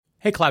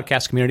Hey,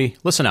 Cloudcast community,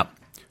 listen up.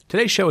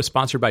 Today's show is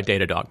sponsored by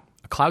Datadog,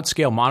 a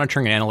cloud-scale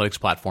monitoring and analytics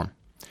platform.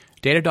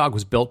 Datadog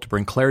was built to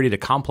bring clarity to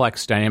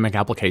complex, dynamic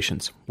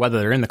applications, whether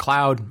they're in the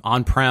cloud,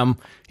 on-prem,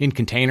 in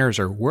containers,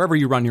 or wherever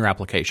you run your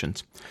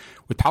applications.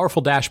 With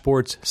powerful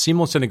dashboards,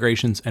 seamless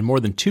integrations, and more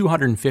than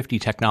 250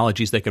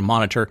 technologies they can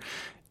monitor,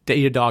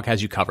 Datadog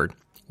has you covered.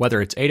 Whether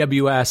it's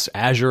AWS,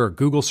 Azure, or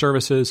Google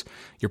services,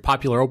 your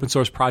popular open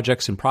source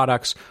projects and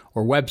products,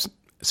 or web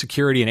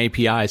security and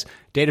APIs,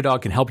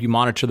 Datadog can help you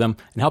monitor them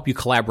and help you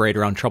collaborate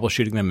around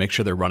troubleshooting them and make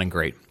sure they're running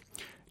great.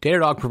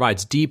 Datadog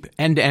provides deep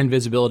end-to-end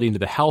visibility into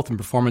the health and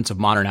performance of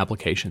modern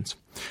applications.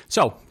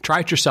 So try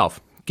it yourself.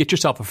 Get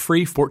yourself a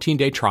free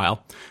 14-day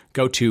trial.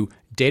 Go to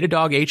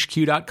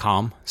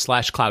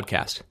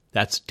datadoghq.com/cloudcast.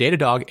 That's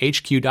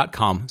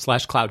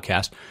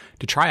datadoghq.com/cloudcast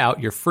to try out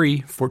your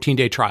free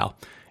 14-day trial.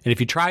 And if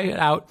you try it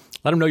out,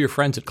 let them know your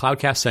friends at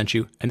Cloudcast sent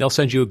you, and they'll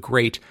send you a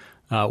great,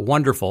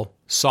 wonderful,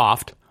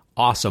 soft,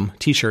 awesome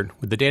t-shirt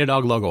with the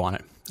Datadog logo on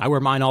it. I wear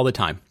mine all the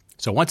time.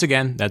 So once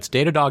again, that's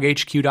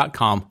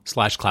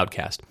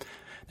datadoghq.com/cloudcast.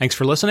 Thanks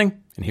for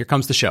listening, and here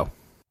comes the show.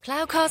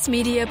 Cloudcast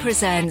Media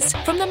presents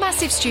from the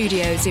massive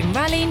studios in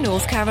Raleigh,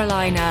 North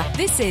Carolina.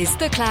 This is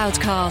the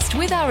Cloudcast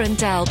with Aaron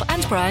Delp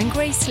and Brian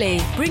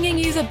Gracely, bringing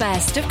you the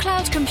best of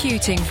cloud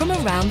computing from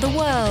around the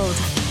world.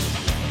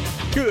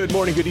 Good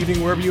morning, good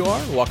evening, wherever you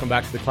are. Welcome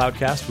back to the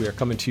Cloudcast. We are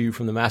coming to you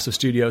from the massive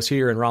studios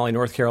here in Raleigh,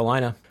 North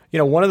Carolina. You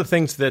know, one of the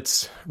things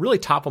that's really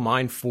top of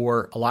mind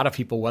for a lot of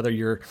people, whether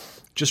you're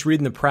just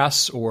reading the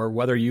press or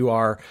whether you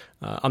are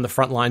on the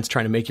front lines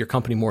trying to make your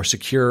company more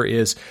secure,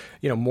 is,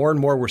 you know, more and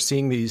more we're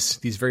seeing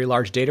these very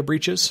large data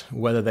breaches,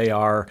 whether they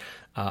are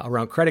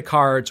around credit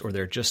cards or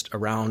they're just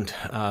around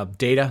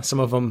data.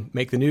 Some of them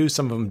make the news,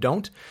 some of them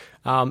don't.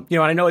 And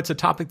I know it's a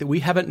topic that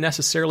we haven't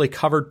necessarily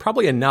covered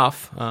probably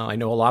enough. I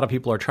know a lot of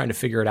people are trying to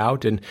figure it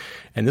out, and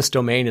this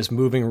domain is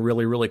moving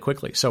really, really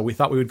quickly. So we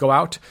thought we would go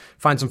out,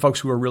 find some folks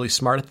who are really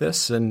smart at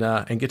this, and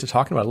get to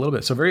talking about it a little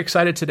bit. So very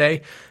excited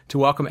today to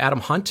welcome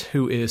Adam Hunt,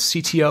 who is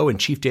CTO and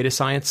Chief Data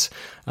Scientist,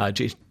 for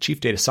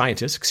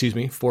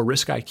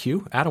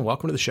RiskIQ. Adam,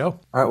 welcome to the show.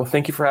 All right. Well,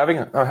 thank you for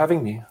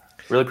having me.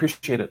 Really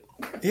appreciate it.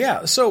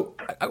 Yeah. So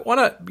I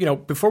want to,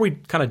 before we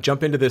kind of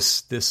jump into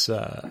this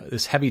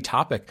heavy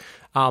topic,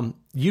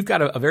 you've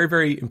got a very,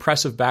 very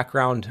impressive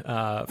background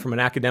from an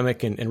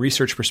academic and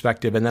research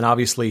perspective. And then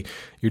obviously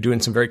you're doing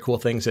some very cool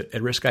things at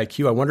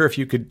RiskIQ. I wonder if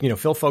you could,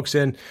 fill folks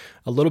in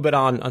a little bit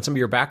on some of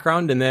your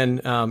background and then,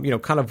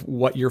 kind of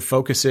what your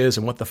focus is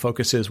and what the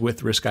focus is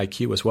with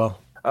RiskIQ as well.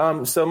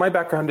 So my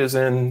background is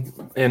in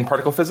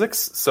particle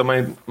physics. So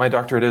my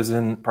doctorate is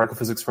in particle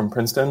physics from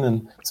Princeton,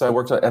 and so I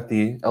worked at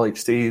the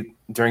LHC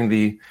during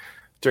the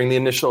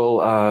initial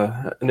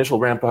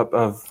ramp up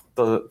of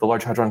the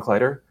Large Hadron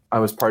Collider. I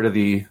was part of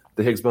the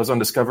Higgs boson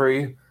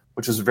discovery,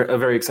 which is a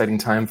very exciting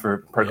time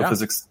for particle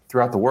physics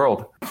throughout the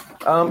world.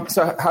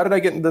 So how did I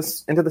get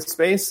into the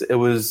space? It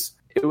was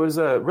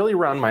really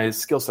around my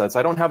skill sets.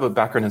 I don't have a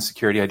background in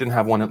security. I didn't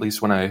have one, at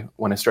least when I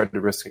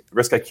started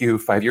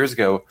RiskIQ 5 years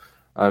ago.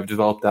 I've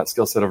developed that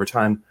skill set over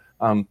time.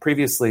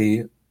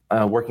 Previously,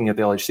 working at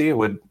the LHC,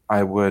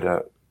 I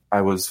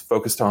was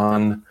focused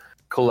on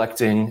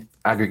collecting,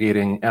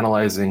 aggregating,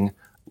 analyzing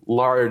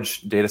large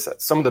data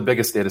sets, some of the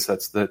biggest data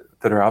sets that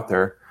are out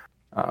there,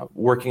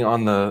 working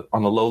on the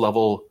low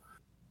level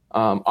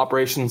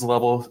operations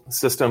level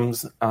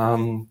systems,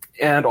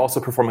 and also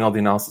performing all the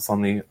analysis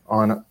on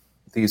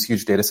these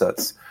huge data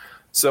sets.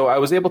 So I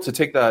was able to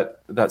take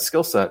that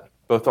skill set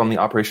both on the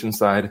operations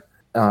side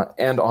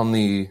and on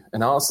the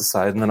analysis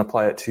side, and then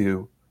apply it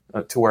to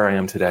where I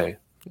am today.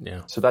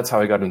 Yeah. So that's how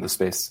I got into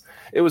space.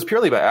 It was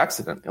purely by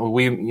accident.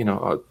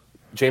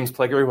 James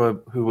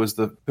Plegger, who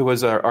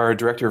was our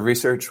director of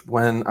research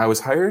when I was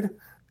hired,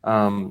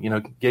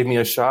 gave me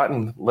a shot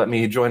and let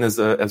me join as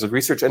a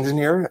research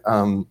engineer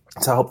to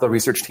help the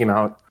research team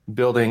out,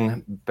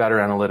 building better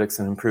analytics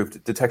and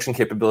improved detection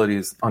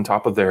capabilities on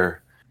top of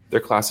their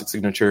classic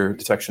signature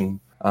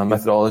detection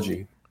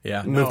methodology.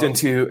 Yeah, moved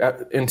into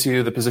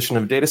the position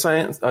of data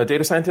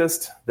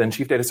scientist, then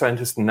chief data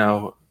scientist, and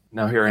now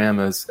here I am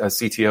as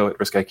CTO at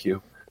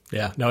RiskIQ.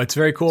 Yeah, no, it's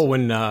very cool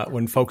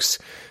when folks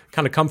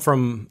kind of come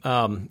from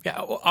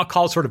I'll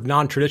call it sort of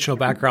non-traditional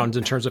backgrounds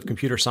in terms of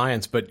computer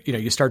science, but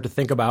you start to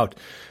think about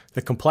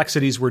the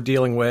complexities we're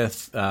dealing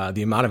with,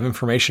 the amount of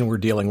information we're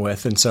dealing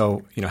with, and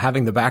so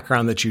having the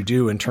background that you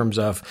do in terms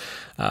of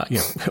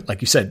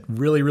like you said,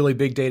 really, really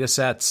big data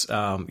sets,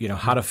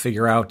 how to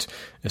figure out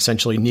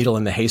essentially needle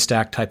in the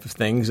haystack type of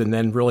things, and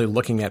then really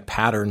looking at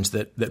patterns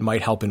that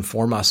might help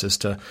inform us as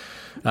to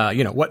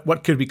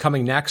what could be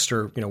coming next,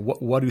 or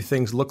what do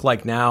things look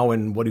like now,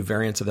 and what do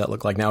variants of that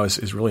look like now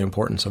is really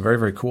important. So very,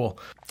 very cool.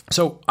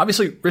 So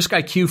obviously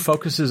RiskIQ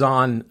focuses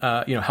on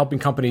helping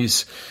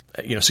companies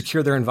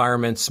secure their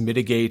environments,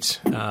 mitigate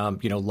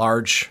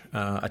large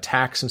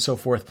attacks and so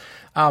forth.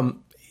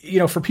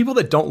 For people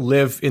that don't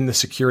live in the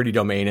security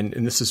domain,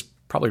 and this is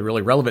probably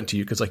really relevant to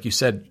you because, like you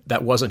said,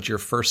 that wasn't your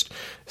first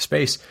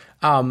space.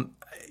 Can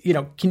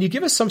you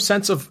give us some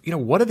sense of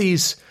what do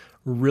these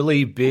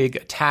really big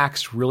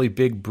attacks, really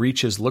big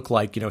breaches look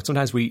like?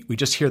 Sometimes we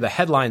just hear the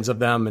headlines of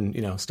them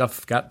and,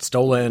 stuff got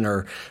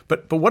stolen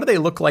but what do they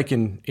look like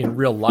in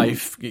real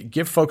life?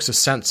 Give folks a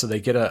sense so they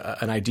get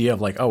an idea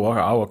of like,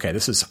 okay,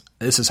 this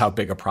is how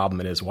big a problem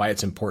it is, why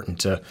it's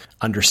important to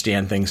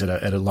understand things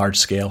at a large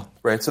scale.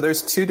 Right. So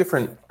there's two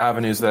different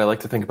avenues that I like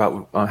to think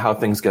about how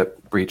things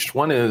get breached.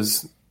 One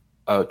is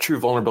a true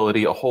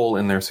vulnerability, a hole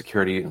in their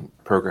security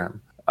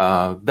program.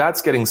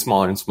 That's getting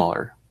smaller and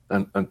smaller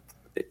and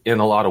in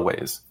a lot of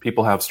ways.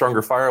 People have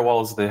stronger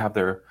firewalls. They have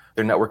their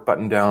network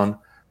buttoned down,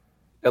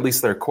 at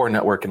least their core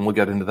network, and we'll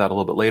get into that a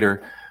little bit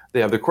later.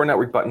 They have their core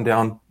network buttoned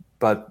down,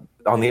 but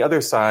on the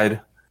other side,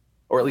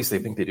 or at least they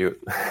think they do,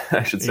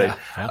 I should say.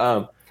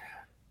 Yeah.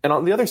 And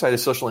on the other side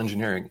is social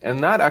engineering,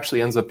 and that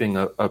actually ends up being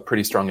a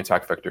pretty strong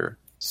attack vector.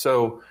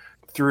 So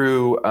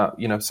through,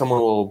 someone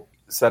will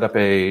set up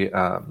a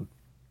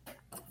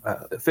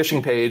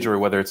phishing page, or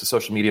whether it's a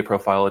social media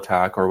profile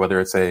attack, or whether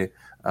it's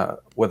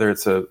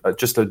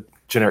just a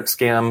generic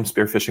scam,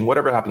 spear phishing,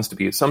 whatever it happens to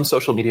be, some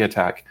social media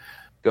attack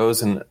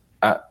goes and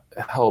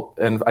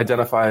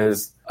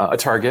identifies a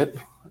target,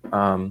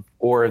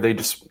 or they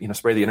just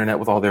spray the internet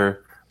with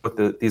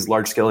these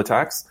large scale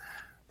attacks.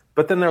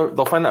 But then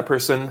they'll find that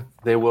person.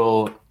 They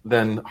will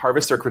then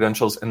harvest their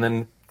credentials, and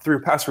then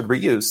through password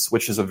reuse,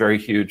 which is a very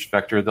huge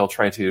vector, they'll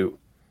try to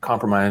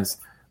compromise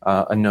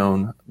a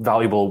known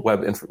valuable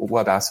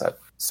web asset.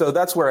 So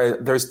that's where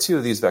there's two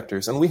of these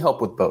vectors, and we help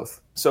with both.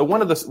 So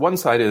one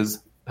side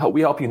is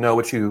we help you know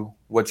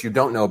what you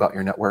don't know about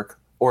your network,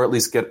 or at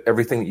least get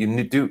everything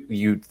that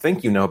you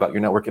think you know about your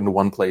network into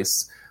one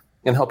place,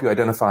 and help you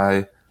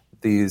identify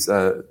these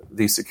general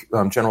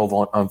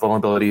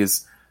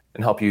vulnerabilities,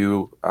 and help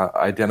you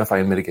identify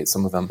and mitigate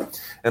some of them.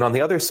 And on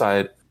the other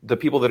side, the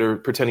people that are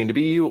pretending to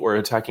be you or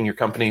attacking your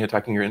company,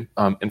 attacking your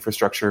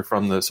infrastructure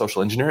from the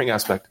social engineering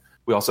aspect,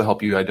 we also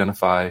help you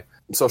identify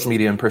social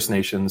media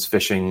impersonations,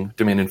 phishing,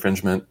 domain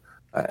infringement,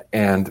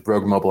 and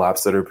rogue mobile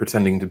apps that are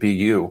pretending to be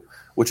you,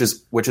 which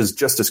is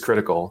just as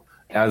critical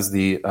as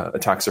the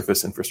attack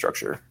surface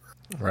infrastructure.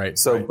 Right.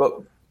 So, right. But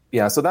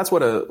yeah, so that's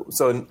what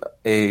on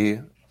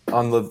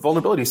the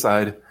vulnerability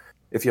side,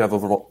 if you have a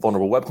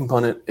vulnerable web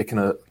component, it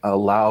can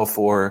allow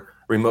for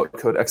remote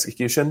code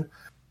execution.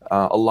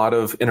 A lot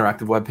of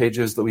interactive web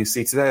pages that we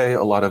see today,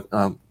 a lot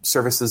of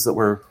services that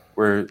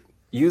we're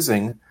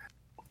using,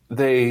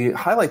 they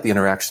highlight the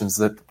interactions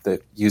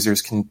that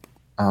users can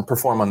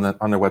perform on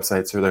their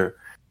websites or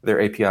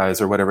their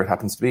APIs or whatever it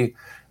happens to be.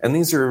 And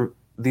these are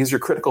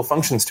critical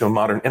functions to a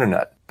modern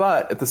internet.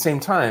 But at the same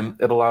time,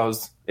 it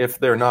allows, if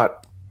they're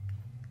not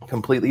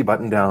completely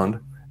buttoned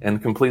down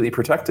and completely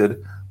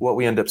protected, what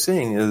we end up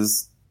seeing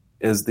is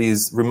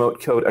these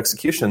remote code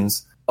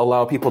executions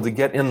allow people to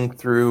get in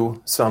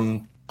through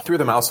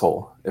the mouse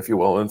hole, if you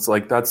will. It's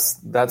like that's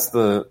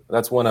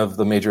one of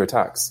the major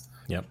attacks.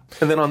 Yep.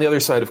 And then on the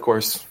other side, of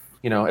course,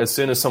 as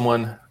soon as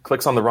someone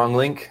clicks on the wrong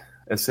link,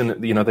 as soon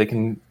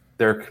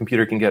their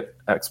computer can get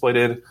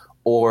exploited,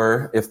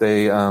 or if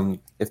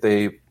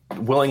they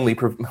willingly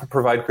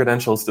provide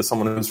credentials to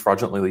someone who's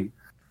fraudulently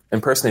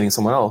impersonating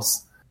someone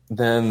else,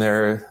 then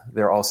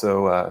they're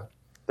also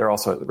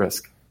at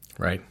risk.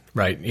 Right.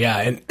 Yeah.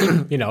 And,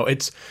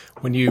 it's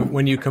when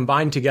you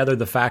combine together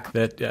the fact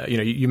that,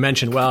 you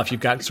mentioned, well, if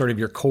you've got sort of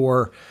your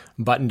core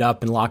buttoned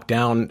up and locked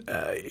down,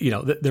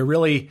 there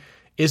really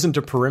isn't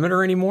a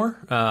perimeter anymore.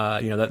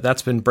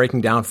 That's been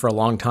breaking down for a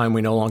long time.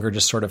 We no longer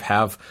just sort of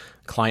have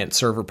client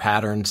server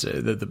patterns.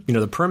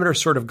 The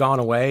perimeter's sort of gone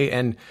away,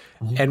 and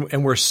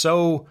we're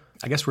so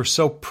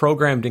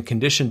programmed and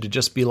conditioned to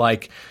just be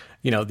like,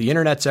 the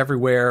internet's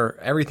everywhere.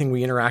 Everything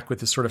we interact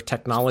with is sort of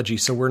technology.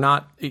 So we're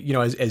not,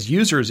 as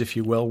users, if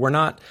you will, we're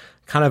not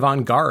kind of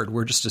on guard.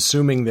 We're just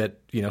assuming that,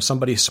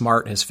 somebody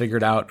smart has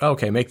figured out,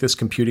 okay, make this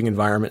computing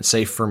environment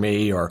safe for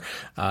me. Or,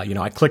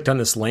 I clicked on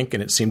this link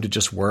and it seemed to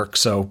just work,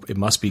 so it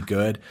must be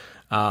good.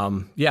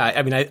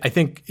 I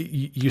think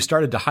you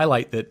started to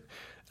highlight that,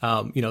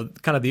 kind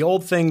of the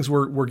old things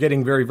we're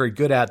getting very, very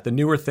good at. The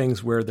newer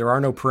things where there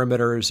are no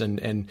perimeters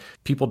and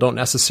people don't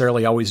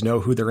necessarily always know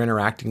who they're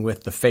interacting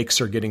with. The fakes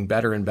are getting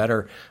better and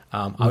better.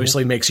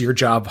 Obviously makes your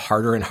job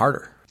harder and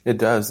harder. It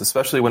does,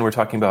 especially when we're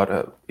talking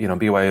about,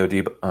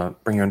 BYOD,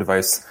 bring your own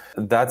device.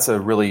 That's a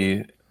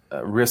really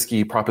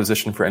risky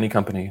proposition for any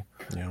company.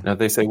 Yeah.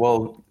 They say,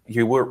 well,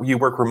 you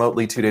work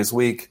remotely 2 days a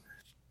week.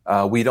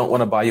 We don't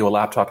want to buy you a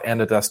laptop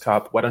and a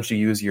desktop. Why don't you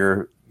use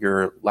your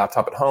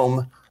laptop at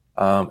home?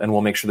 And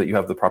we'll make sure that you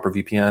have the proper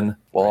VPN.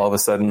 Well, all of a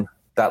sudden,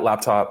 that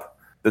laptop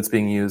that's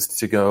being used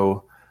to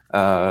go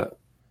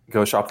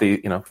shop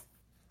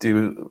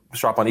do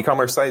shop on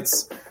e-commerce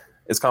sites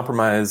is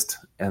compromised,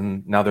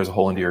 and now there's a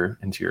hole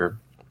into your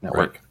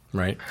network.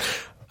 Right.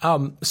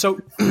 So,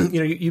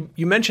 you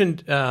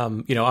mentioned,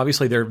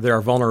 obviously there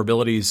are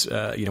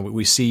vulnerabilities.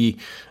 We see,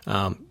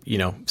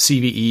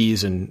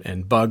 CVEs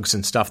and bugs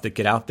and stuff that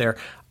get out there.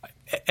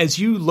 As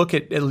you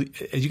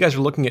guys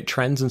are looking at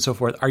trends and so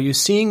forth, are you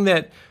seeing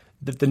that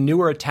the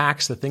newer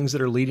attacks, the things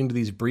that are leading to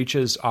these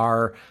breaches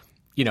are,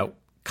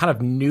 kind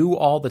of new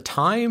all the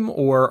time?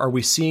 Or are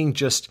we seeing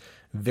just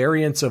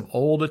variants of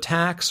old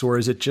attacks, or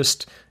is it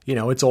just,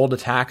 it's old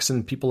attacks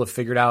and people have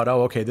figured out,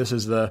 oh, okay, this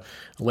is the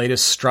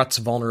latest struts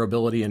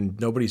vulnerability and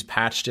nobody's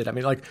patched it? I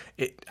mean,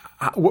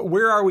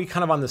 where are we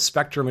kind of on the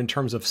spectrum in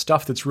terms of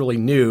stuff that's really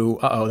new?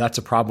 That's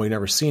a problem. We've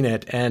never seen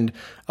it. And,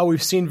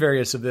 we've seen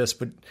various of this,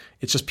 but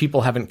it's just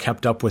people haven't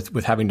kept up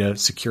with having to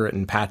secure it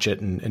and patch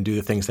it and do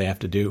the things they have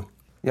to do.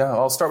 Yeah,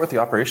 I'll start with the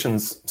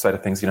operations side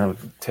of things.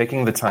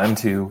 Taking the time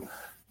to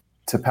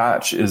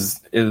patch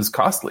is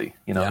costly.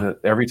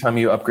 Every time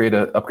you upgrade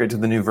to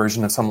the new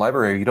version of some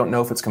library, you don't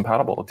know if it's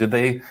compatible. Did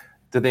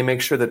they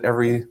make sure that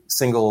every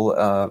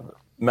single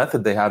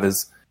method they have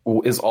is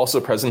also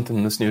present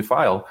in this new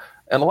file?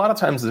 And a lot of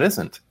times it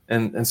isn't.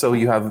 And so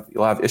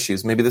you'll have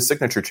issues. Maybe the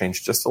signature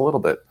changed just a little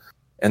bit,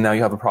 and now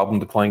you have a problem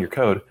deploying your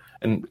code.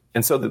 And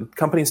so the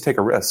companies take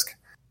a risk.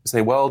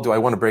 Say, well, do I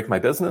want to break my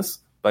business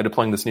by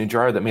deploying this new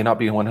jar that may not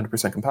be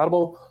 100%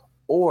 compatible,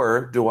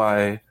 or do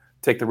I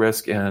take the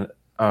risk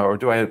or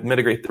do I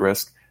mitigate the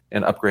risk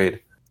and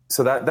upgrade?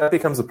 So that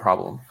becomes a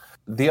problem.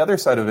 The other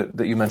side of it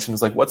that you mentioned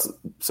is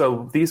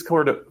so these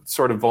sort of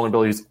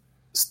vulnerabilities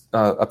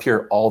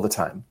appear all the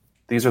time.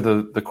 These are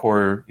the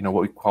core,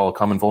 what we call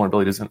common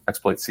vulnerabilities and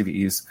exploit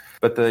CVEs.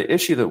 But the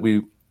issue that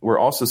we're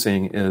also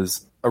seeing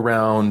is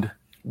around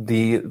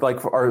the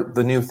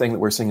new thing that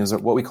we're seeing is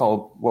what we're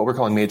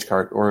calling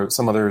Magecart, or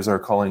some others are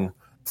calling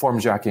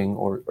form jacking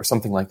or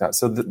something like that.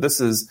 So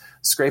this is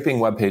scraping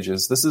web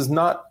pages. This is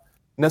not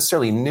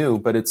necessarily new,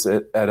 but it's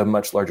at a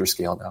much larger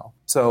scale now.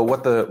 So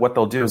what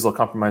they'll do is they'll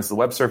compromise the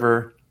web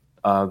server.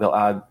 They'll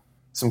add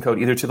some code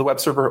either to the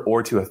web server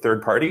or to a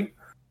third party,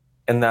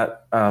 and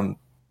that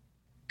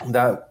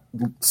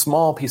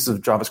small piece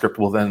of JavaScript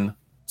will then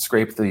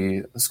scrape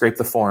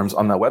the forms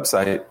on that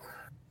website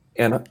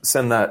and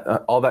send that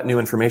all that new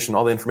information,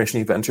 all the information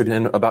you've entered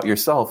in about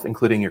yourself,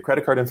 including your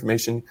credit card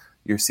information,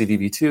 your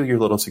CDV2, your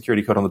little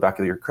security code on the back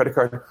of your credit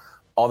card.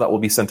 All that will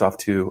be sent off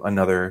to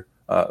another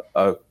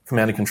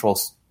command and control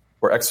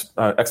or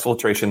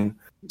exfiltration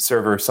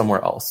server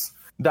somewhere else.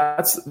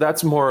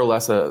 That's more or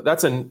less a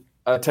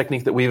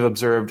technique that we've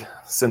observed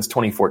since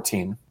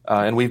 2014,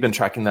 and we've been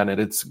tracking that, and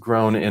it's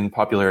grown in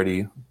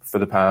popularity for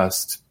the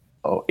past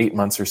 8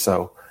 months or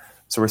so.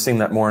 So we're seeing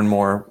that more and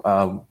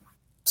more.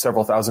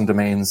 Several thousand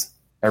domains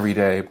every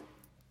day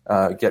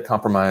get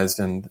compromised,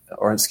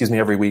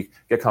 every week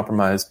get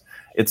compromised.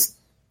 It's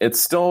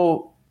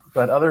still,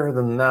 but other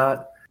than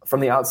that, from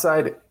the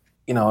outside,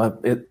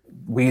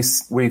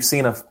 we've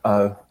seen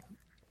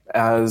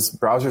as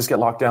browsers get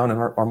locked down and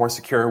are more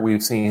secure,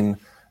 we've seen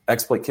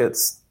exploit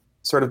kits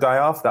sort of die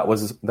off. That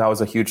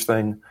was a huge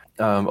thing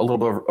a little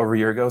bit over a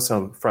year ago.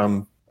 So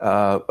from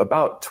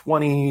about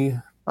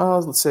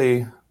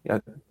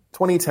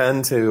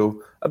 2010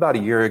 to about a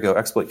year ago,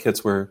 exploit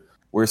kits were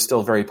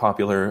still very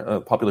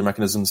popular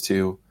mechanisms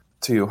to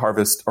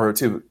harvest or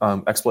to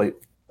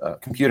exploit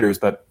computers,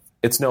 but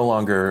it's no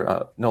longer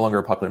a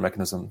popular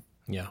mechanism.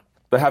 Yeah.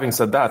 But having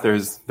said that,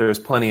 there's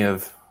plenty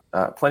of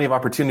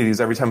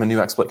opportunities. Every time a new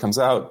exploit comes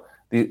out,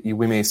 we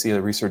may see a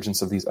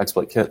resurgence of these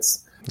exploit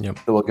kits. Yep.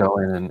 That will go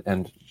in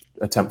and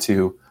attempt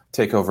to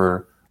take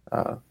over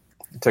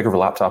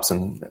laptops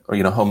and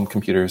home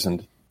computers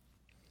and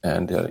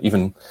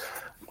even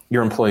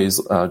your employees'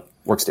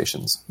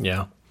 workstations.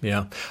 Yeah.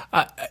 Yeah.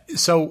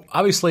 So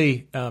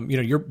obviously,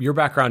 your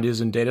background is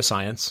in data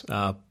science.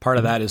 Part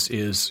of that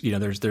is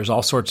there's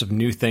all sorts of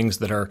new things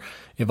that are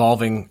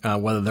evolving,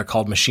 whether they're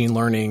called machine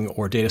learning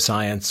or data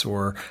science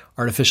or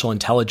artificial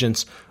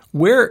intelligence.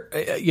 Where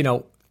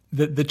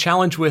the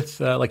challenge with,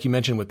 like you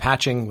mentioned, with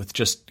patching, with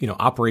just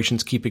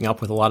operations keeping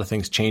up with a lot of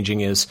things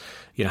changing is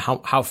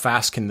how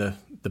fast can the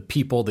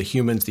people, the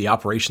humans, the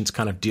operations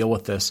kind of deal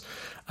with this?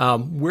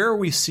 Where are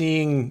we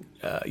seeing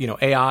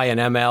AI and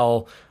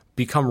ML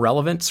become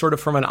relevant sort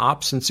of from an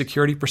ops and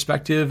security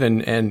perspective?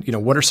 And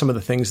what are some of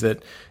the things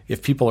that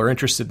if people are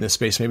interested in this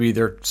space, maybe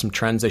there are some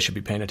trends they should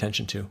be paying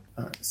attention to?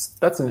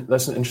 That's an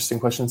interesting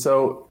question.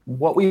 So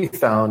what we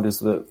found is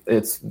that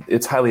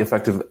it's highly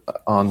effective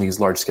on these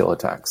large scale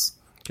attacks.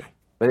 Okay.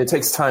 But it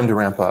takes time to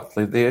ramp up.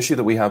 The issue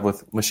that we have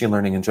with machine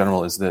learning in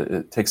general is that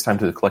it takes time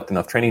to collect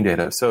enough training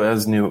data. So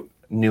as new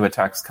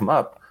attacks come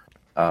up,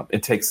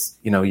 it takes,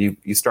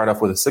 you start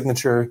off with a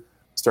signature,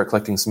 start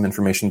collecting some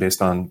information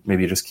based on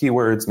maybe just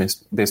keywords,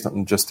 based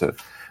on just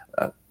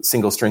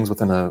single strings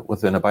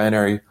within a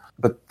binary.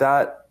 But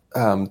that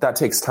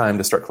takes time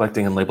to start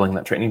collecting and labeling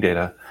that training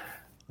data.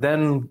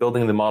 Then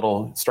building the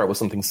model, start with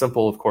something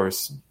simple, of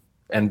course,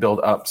 and build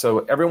up.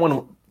 So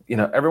everyone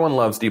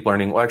loves deep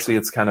learning. Well, actually,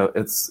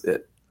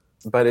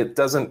 but it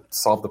doesn't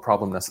solve the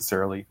problem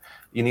necessarily.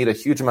 You need a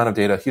huge amount of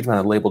data, a huge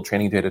amount of labeled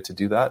training data to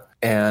do that.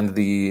 And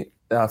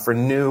for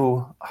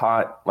new,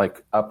 hot,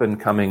 like up and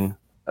coming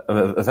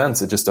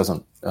events, it just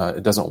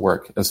doesn't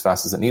work as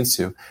fast as it needs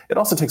to. It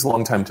also takes a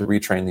long time to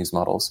retrain these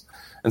models,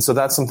 and so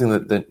that's something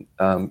that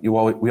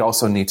we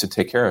also need to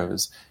take care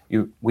of.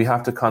 We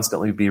have to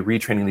constantly be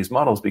retraining these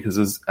models, because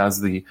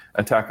as the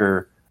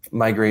attacker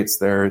migrates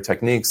their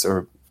techniques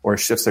or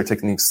shifts their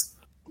techniques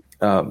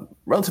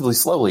relatively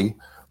slowly,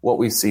 what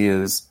we see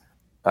is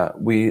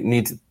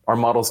our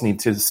models need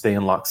to stay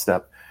in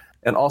lockstep.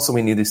 And also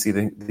we need to see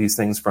these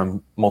things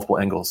from multiple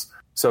angles.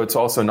 So it's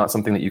also not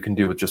something that you can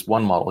do with just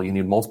one model. You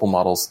need multiple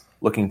models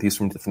looking at these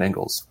from different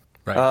angles.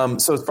 Right.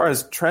 So as far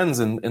as trends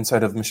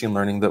inside of machine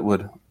learning that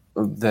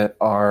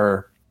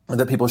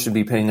people should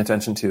be paying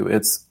attention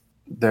to,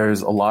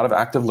 there's a lot of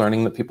active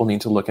learning that people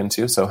need to look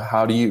into. So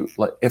how do you,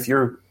 if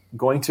you're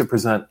going to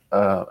present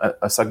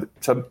a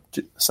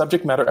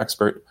subject matter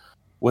expert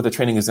with a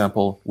training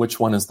example, which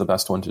one is the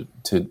best one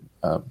to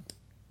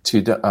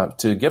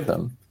give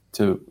them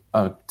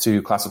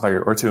to classify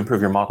or to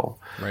improve your model?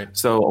 Right.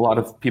 So a lot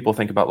of people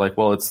think about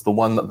it's the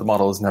one that the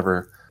model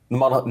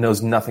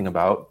knows nothing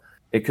about.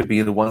 It could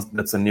be the one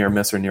that's a near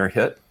miss or near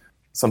hit,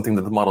 something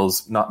that the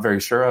model's not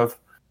very sure of,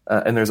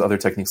 and there's other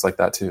techniques like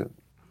that too.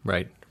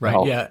 Right.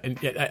 Yeah. And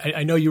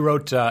I know you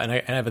wrote, and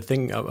I have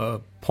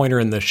a pointer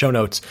in the show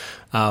notes.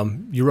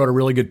 You wrote a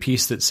really good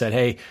piece that said,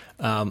 hey,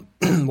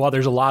 while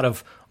there's a lot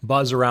of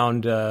buzz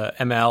around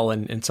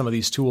ML and some of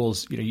these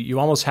tools, you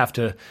almost have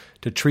to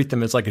treat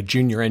them as like a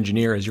junior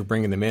engineer as you're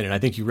bringing them in. And I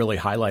think you really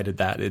highlighted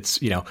that.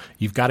 It's,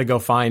 you've got to go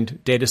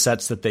find data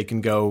sets that they can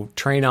go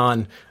train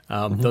on.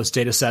 Those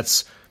data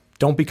sets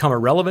don't become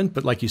irrelevant,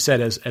 but like you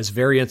said, as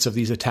variants of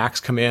these attacks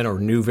come in or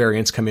new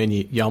variants come in,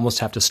 you almost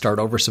have to start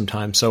over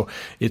sometimes. So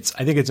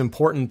I think it's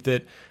important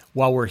that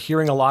while we're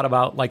hearing a lot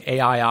about like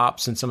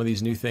AIOps and some of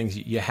these new things,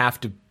 you have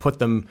to put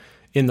them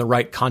in the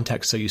right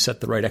context so you set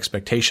the right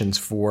expectations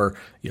for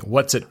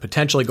what's it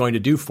potentially going to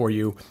do for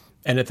you,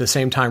 and at the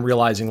same time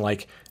realizing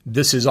like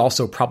this is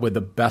also probably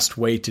the best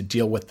way to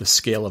deal with the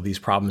scale of these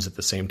problems at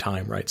the same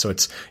time, right? So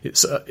it's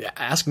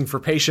asking for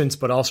patience,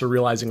 but also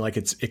realizing like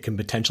it can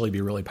potentially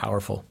be really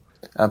powerful.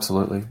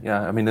 Absolutely. Yeah.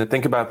 I mean,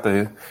 think about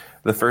the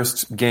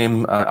first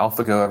game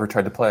AlphaGo ever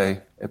tried to play.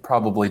 It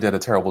probably did a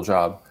terrible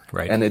job.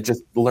 Right. And it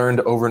just learned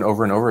over and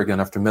over and over again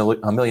after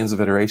millions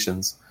of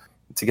iterations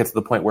to get to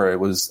the point where it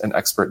was an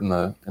expert in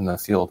the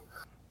field.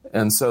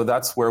 And so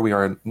that's where we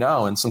are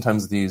now. And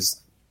sometimes these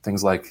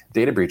things like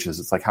data breaches,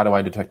 it's like, how do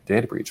I detect a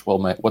data breach? Well,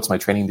 what's my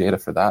training data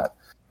for that?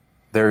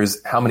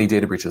 There's how many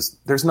data breaches?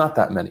 There's not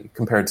that many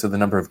compared to the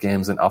number of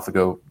games an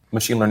AlphaGo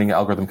machine learning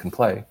algorithm can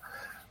play.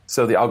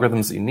 So the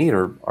algorithms that you need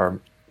are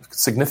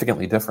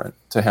significantly different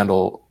to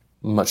handle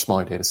much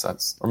smaller data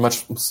sets, or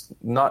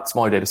not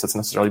smaller data sets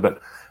necessarily,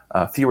 but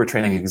fewer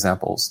training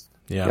examples.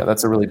 Yeah,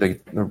 that's a really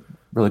big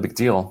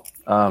deal.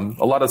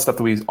 A lot of stuff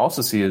that we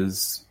also see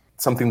is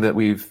something that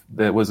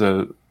was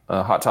a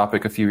hot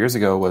topic a few years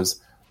ago was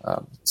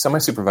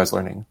semi-supervised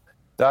learning.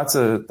 That's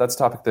a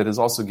topic that is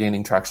also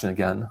gaining traction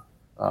again,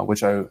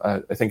 which I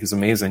think is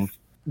amazing,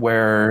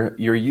 where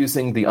you're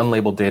using the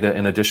unlabeled data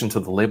in addition to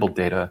the labeled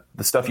data,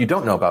 the stuff you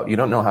don't know about. You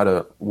don't know how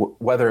to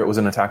whether it was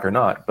an attack or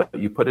not, but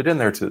you put it in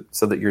there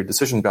so that your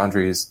decision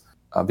boundaries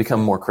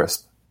become more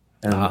crisp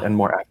and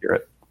more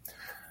accurate.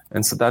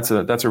 And so that's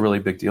a really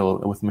big deal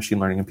with machine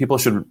learning. And people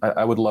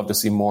I would love to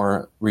see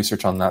more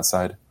research on that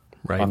side,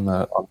 right? And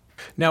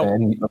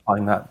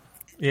applying that.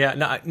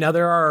 Yeah. Now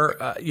there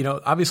are,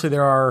 obviously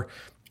there are,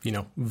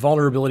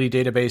 vulnerability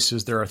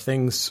databases. There are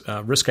things,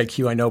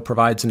 RiskIQ, I know,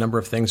 provides a number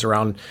of things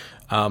around,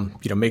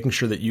 making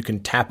sure that you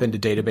can tap into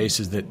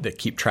databases that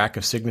keep track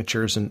of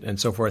signatures and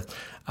so forth.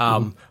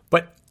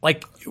 But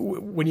like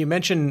when you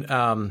mention,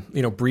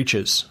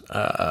 breaches,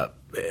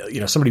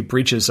 somebody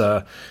breaches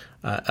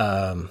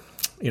an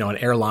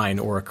airline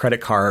or a credit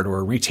card or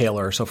a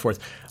retailer or so forth.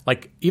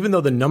 Like, even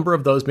though the number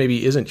of those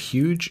maybe isn't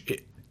huge,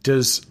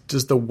 does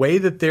the way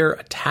that they're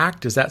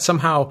attacked, does that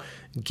somehow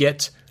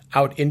get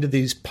out into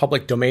these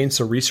public domains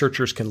so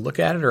researchers can look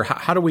at it? Or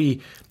how do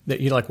we,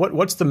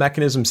 what's the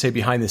mechanism, say,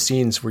 behind the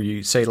scenes where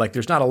you say, like,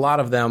 there's not a lot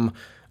of them,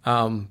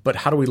 but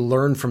how do we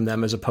learn from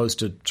them as opposed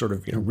to sort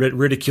of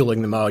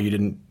ridiculing them? Oh, you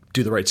didn't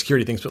do the right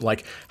security things. But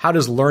like, how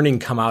does learning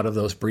come out of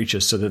those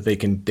breaches so that they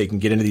can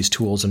get into these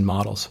tools and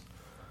models?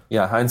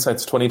 Yeah,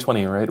 hindsight's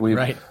 20/20, right?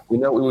 We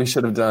know what we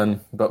should have done,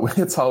 but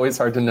it's always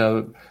hard to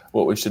know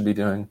what we should be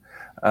doing.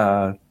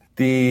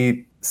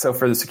 So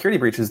for the security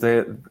breaches,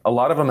 a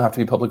lot of them have to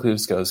be publicly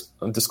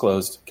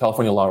disclosed.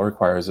 California law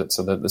requires it,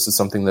 so that this is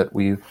something that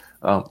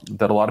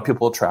that a lot of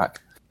people will track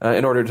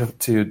in order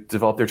to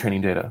develop their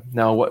training data.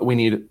 Now, what we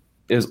need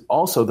is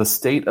also the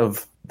state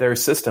of their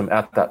system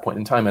at that point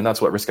in time, and that's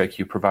what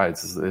RiskIQ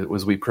provides.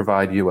 We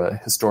provide you a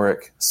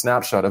historic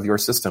snapshot of your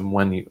system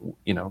when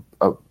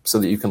so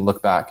that you can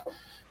look back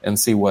and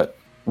see what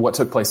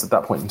took place at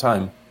that point in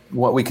time.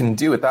 What we can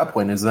do at that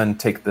point is then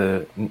take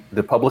the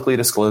publicly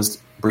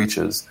disclosed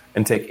breaches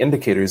and take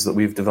indicators that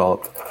we've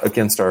developed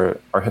against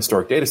our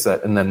historic data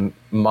set, and then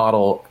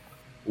model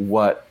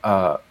what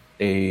what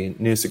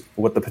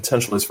the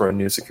potential is for a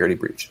new security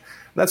breach.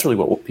 And that's really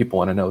what people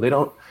want to know. They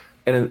don't,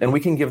 and we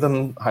can give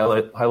them high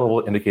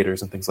level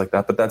indicators and things like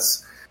that. But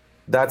that's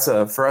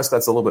for us,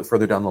 that's a little bit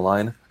further down the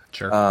line.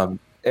 Sure.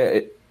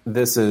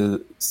 That's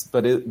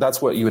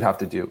what you would have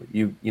to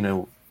do.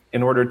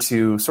 In order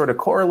to sort of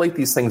correlate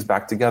these things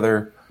back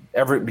together,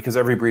 because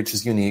every breach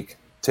is unique.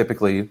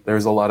 Typically,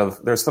 there's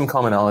some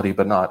commonality,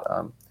 but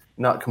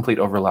not complete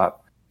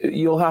overlap.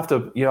 You have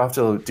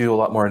to do a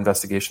lot more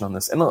investigation on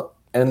this,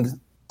 and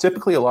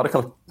typically a lot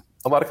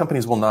of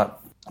companies will not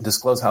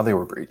disclose how they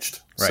were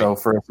breached. Right. So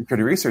for a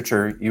security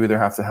researcher, you either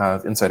have to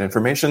have inside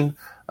information,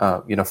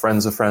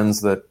 friends of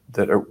friends that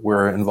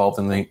were involved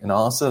in the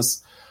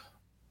analysis,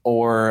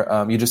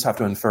 or you just have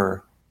to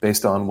infer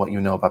based on what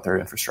you know about their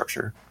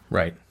infrastructure.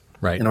 Right.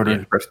 In order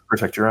to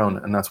protect your own,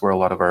 and that's where a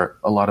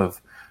lot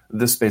of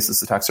this space,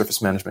 this attack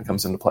surface management,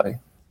 comes into play.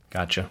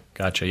 Gotcha.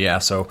 Yeah.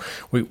 So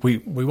we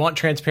want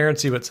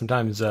transparency, but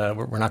sometimes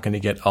we're not going to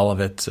get all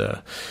of it.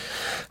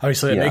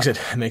 Obviously,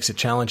 that makes it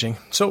challenging.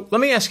 So let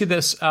me ask you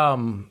this. I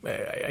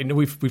know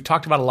we've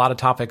talked about a lot of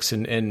topics,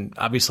 and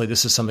obviously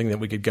this is something that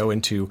we could go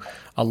into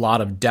a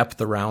lot of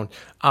depth around.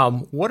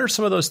 What are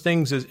some of those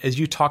things as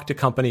you talk to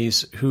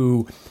companies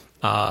who,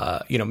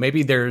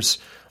 maybe there's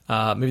a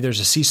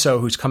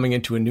CISO who's coming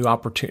into a new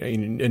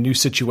opportunity, a new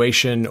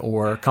situation,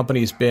 or a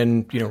company's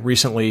been,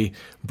 recently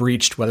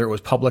breached, whether it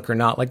was public or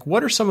not. Like,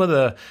 what are some of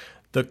the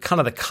kind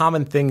of the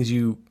common things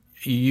you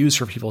use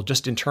for people,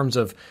 just in terms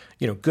of,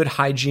 good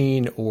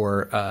hygiene,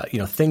 or,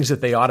 things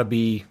that they ought to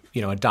be,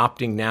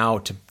 adopting now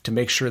to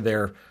make sure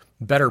they're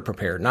better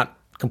prepared, not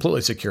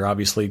completely secure,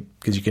 obviously,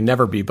 because you can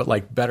never be, but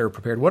like better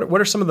prepared.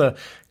 What are some of the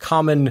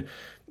common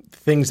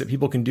things that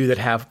people can do that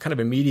have kind of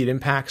immediate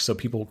impacts, so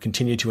people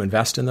continue to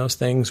invest in those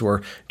things,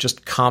 or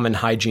just common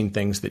hygiene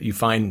things that you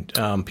find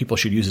people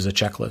should use as a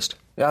checklist?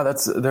 Yeah,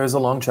 there's a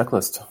long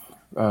checklist.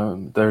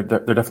 There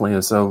definitely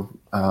is. So,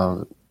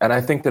 and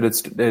I think that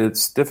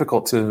it's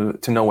difficult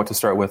to know what to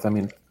start with. I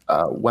mean,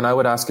 when I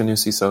would ask a new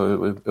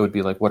CISO, it would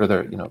be like, what are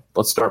their,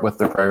 let's start with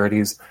their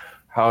priorities.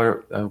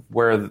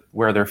 Where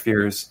are their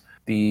fears?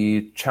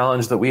 The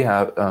challenge that we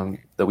have,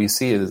 that we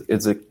see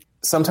is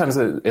sometimes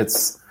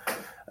it's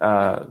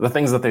the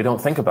things that they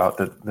don't think about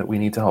that we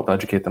need to help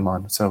educate them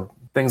on. So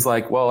things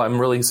like, well, I'm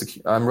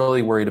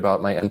really worried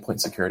about my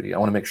endpoint security. I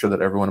want to make sure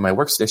that every one of my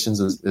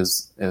workstations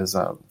is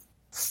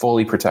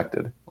fully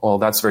protected. Well,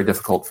 that's very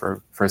difficult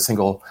for a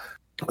single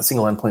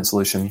endpoint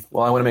solution.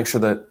 Well, I want to make sure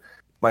that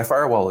my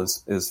firewall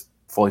is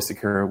fully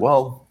secure.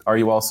 Well, are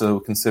you also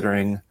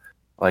considering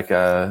like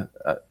a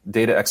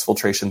data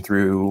exfiltration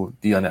through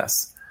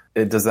DNS?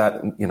 Does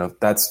that,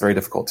 that's very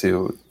difficult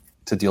to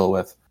deal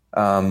with.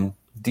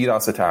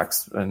 DDoS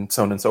attacks and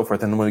so on and so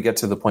forth. And when we get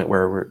to the point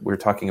where we're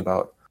talking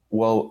about,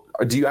 well,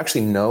 do you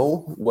actually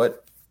know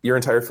what your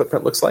entire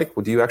footprint looks like?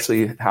 Well, do you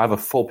actually have a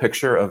full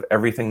picture of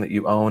everything that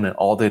you own and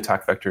all the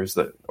attack vectors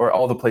or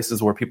all the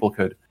places where people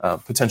could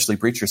potentially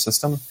breach your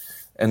system?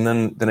 And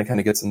then it kind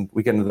of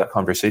we get into that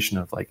conversation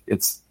of like,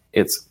 it's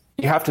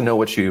you have to know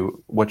what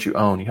you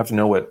own. You have to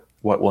know what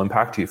will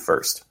impact you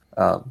first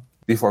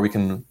before you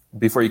can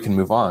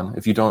move on.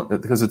 If you don't,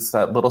 because it's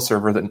that little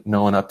server that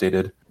no one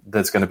updated,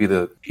 that's going to be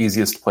the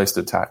easiest place to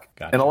attack.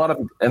 Gotcha.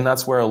 And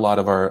that's where a lot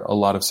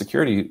of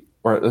security,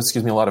 or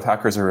excuse me, a lot of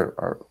hackers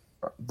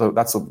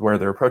that's where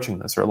they're approaching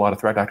this, or a lot of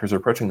threat actors are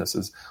approaching this,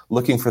 is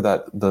looking for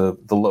the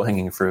low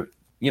hanging fruit.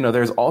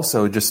 There's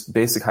also just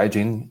basic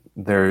hygiene.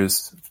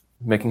 There's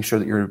making sure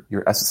that your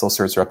SSL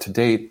certs are up to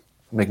date,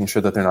 making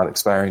sure that they're not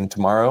expiring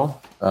tomorrow.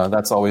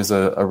 That's always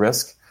a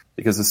risk,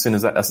 because as soon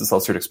as that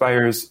SSL cert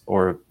expires,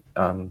 or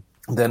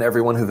then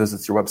everyone who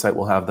visits your website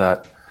will have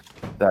that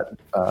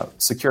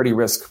security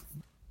risk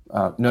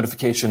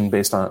notification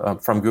based on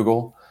from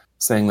Google,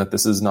 saying that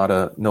this is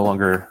no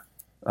longer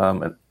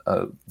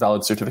a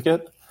valid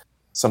certificate,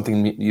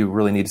 something you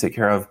really need to take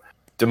care of.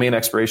 Domain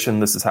expiration.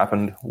 This has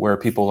happened where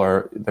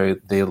people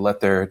they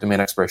let their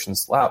domain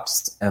expirations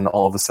lapse, and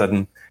all of a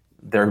sudden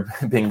they're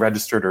being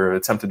registered or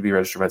attempted to be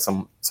registered by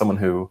someone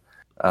who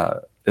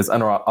is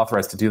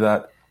unauthorized to do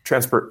that.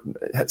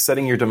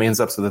 Setting your domains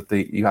up so that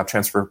you have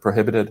transfer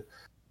prohibited,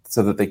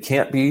 so that they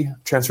can't be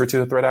transferred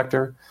to a threat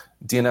actor.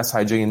 DNS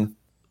hygiene.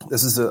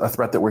 This is a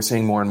threat that we're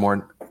seeing more and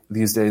more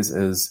these days,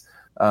 is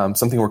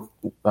something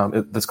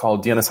that's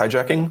called DNS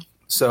hijacking.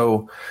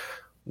 So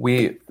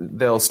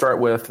they'll start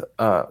with,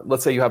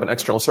 let's say you have an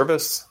external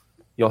service.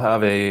 You'll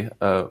have a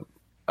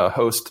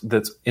host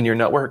that's in your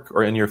network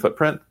or in your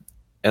footprint,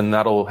 and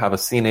that'll have a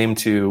CNAME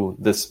to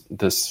this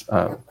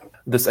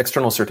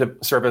external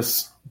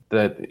service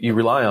that you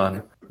rely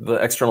on. The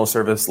external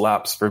service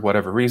lapsed for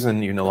whatever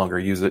reason. You no longer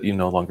use it. You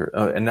no longer,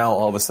 and now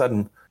all of a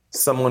sudden,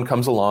 someone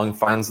comes along,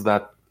 finds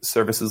that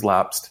service is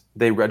lapsed.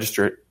 They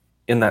register it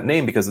in that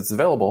name because it's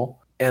available,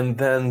 and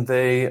then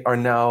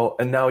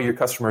now your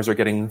customers are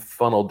getting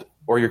funneled,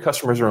 or your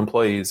customers or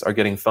employees are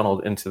getting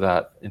funneled into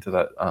that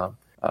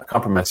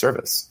compromised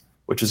service,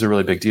 which is a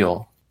really big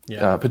deal.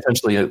 Yeah.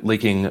 Potentially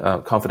leaking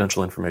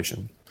confidential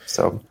information.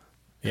 So,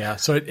 yeah.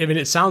 So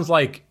it sounds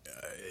like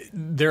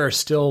there are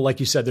still,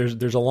 like you said,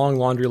 there's a long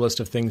laundry list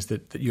of things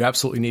that you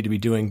absolutely need to be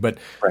doing, but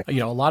right.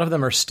 A lot of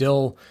them are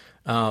still,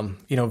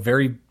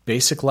 very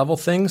basic level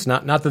things.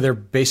 Not that they're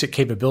basic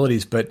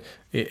capabilities, but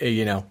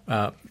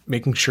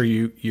making sure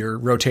you're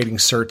rotating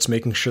certs,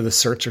 making sure the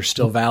certs are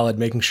still valid,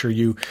 making sure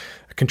you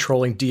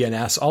controlling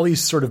DNS. All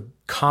these sort of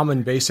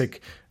common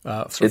basic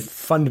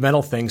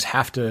fundamental things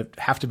have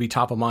to be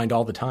top of mind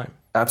all the time.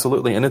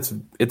 Absolutely, and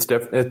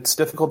it's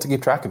difficult to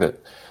keep track of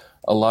it.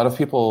 A lot of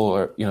people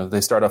are,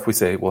 they start off, we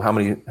say, well, how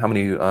many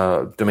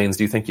domains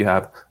do you think you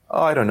have?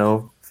 Oh, I don't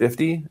know,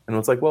 50? And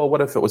it's like, well,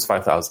 what if it was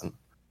 5,000?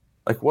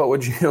 Like, what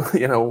would you,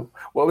 how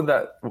would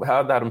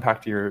that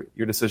impact your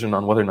decision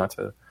on whether or not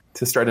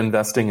to start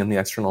investing in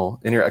your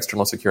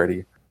external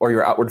security or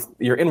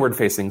your inward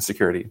facing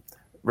security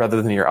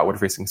rather than your outward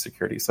facing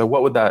security? So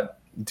what would that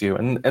do?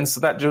 And so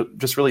that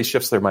just really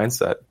shifts their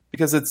mindset,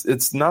 because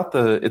it's not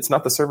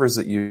the servers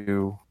that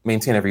you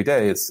maintain every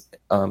day. It's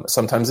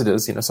sometimes it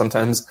is,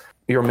 sometimes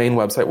your main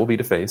website will be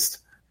defaced.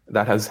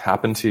 That has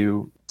happened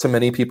to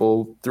many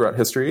people throughout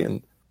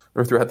history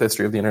or throughout the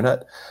history of the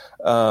internet.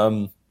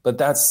 But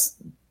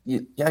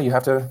you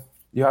have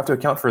to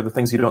account for the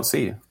things you don't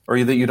see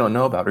or that you don't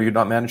know about or you're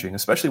not managing,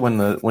 especially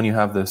when you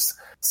have the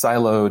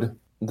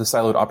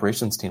siloed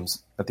operations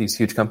teams at these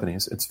huge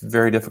companies. It's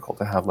very difficult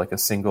to have like a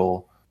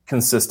single,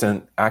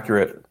 consistent,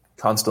 accurate,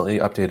 constantly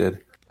updated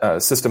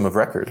system of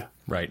record.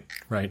 Right.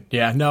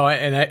 Yeah, no.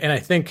 And I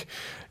think,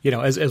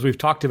 as we've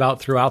talked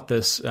about throughout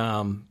this,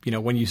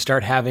 when you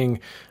start having,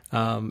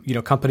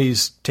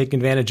 companies taking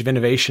advantage of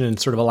innovation and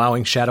sort of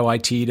allowing shadow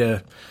IT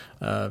to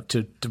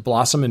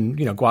blossom and,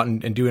 go out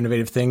and do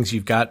innovative things.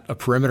 You've got a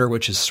perimeter,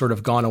 which has sort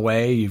of gone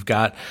away. You've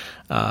got,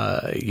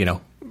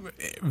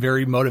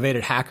 very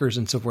motivated hackers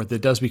and so forth.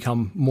 It does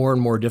become more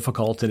and more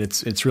difficult. And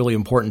it's really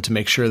important to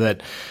make sure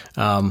that,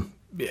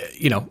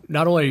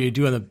 not only are you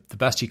doing the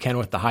best you can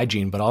with the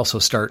hygiene, but also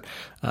start,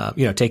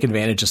 taking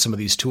advantage of some of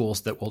these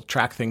tools that will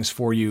track things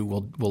for you,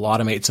 will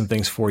automate some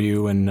things for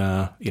you. And,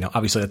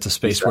 obviously that's a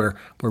space where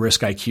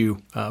Risk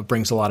IQ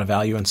brings a lot of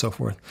value and so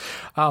forth.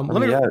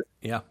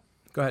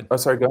 Go ahead. Oh,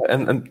 sorry. Go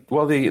ahead. And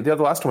the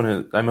other last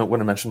one I want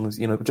to mention was,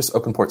 just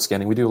open port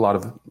scanning. We do a lot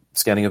of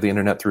scanning of the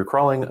internet through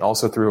crawling and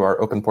also through our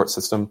open port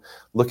system,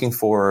 looking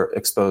for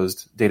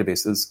exposed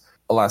databases.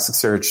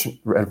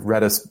 Elasticsearch,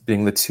 Redis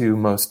being the two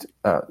most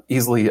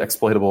easily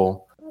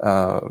exploitable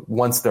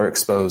once they're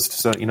exposed.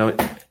 So,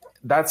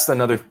 that's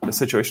another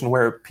situation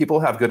where people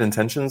have good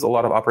intentions. A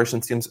lot of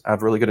operations teams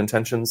have really good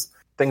intentions.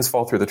 Things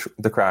fall through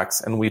the cracks,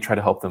 and we try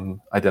to help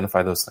them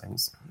identify those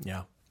things.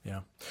 Yeah.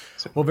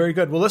 Well, very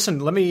good. Well, listen,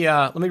 let me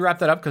wrap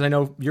that up because I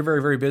know you're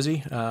very, very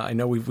busy. I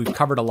know we've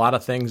covered a lot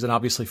of things, and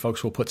obviously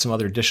folks will put some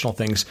other additional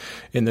things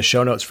in the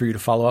show notes for you to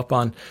follow up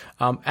on.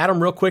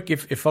 Adam, real quick,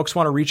 if folks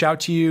want to reach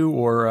out to you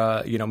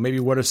or, maybe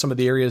what are some of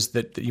the areas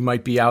that you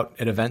might be out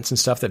at events and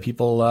stuff that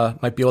people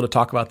might be able to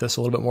talk about this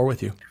a little bit more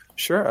with you?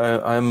 Sure.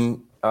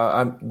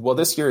 Well,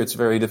 this year it's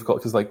very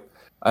difficult because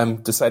I'm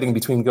deciding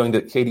between going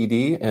to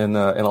KDD in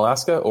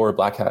Alaska or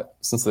Black Hat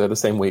since they're the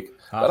same week.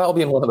 But I'll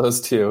be in one of those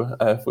too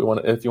if you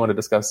want to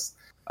discuss.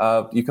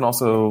 You can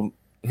also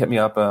hit me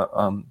up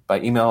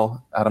by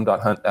email,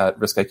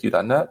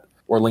 adam.hunt@riskiq.net,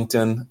 or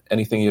LinkedIn.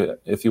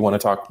 If you want to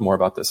talk more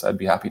about this, I'd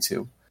be happy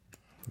to.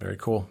 Very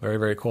cool. Very,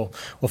 very cool.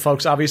 Well,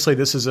 folks, obviously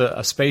this is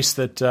a space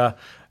that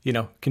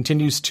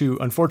continues to,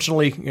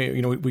 unfortunately,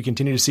 we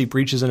continue to see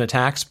breaches and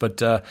attacks,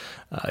 but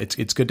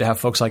it's good to have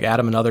folks like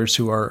Adam and others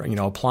who are,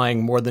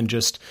 applying more than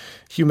just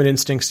human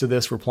instincts to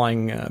this. We're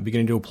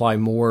beginning to apply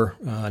more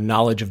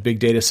knowledge of big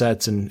data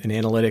sets and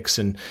analytics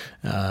and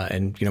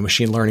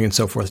machine learning and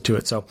so forth to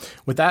it. So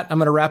with that, I'm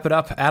going to wrap it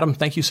up. Adam,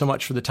 thank you so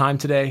much for the time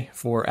today.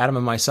 For Adam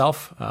and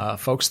myself,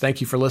 folks,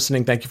 thank you for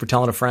listening. Thank you for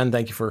telling a friend.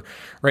 Thank you for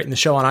rating the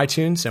show on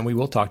iTunes, and we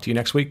will talk to you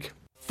next week.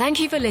 Thank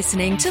you for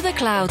listening to The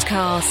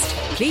Cloudcast.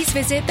 Please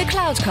visit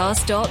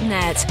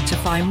thecloudcast.net to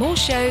find more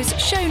shows,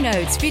 show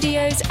notes,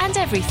 videos, and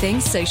everything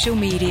social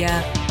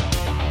media.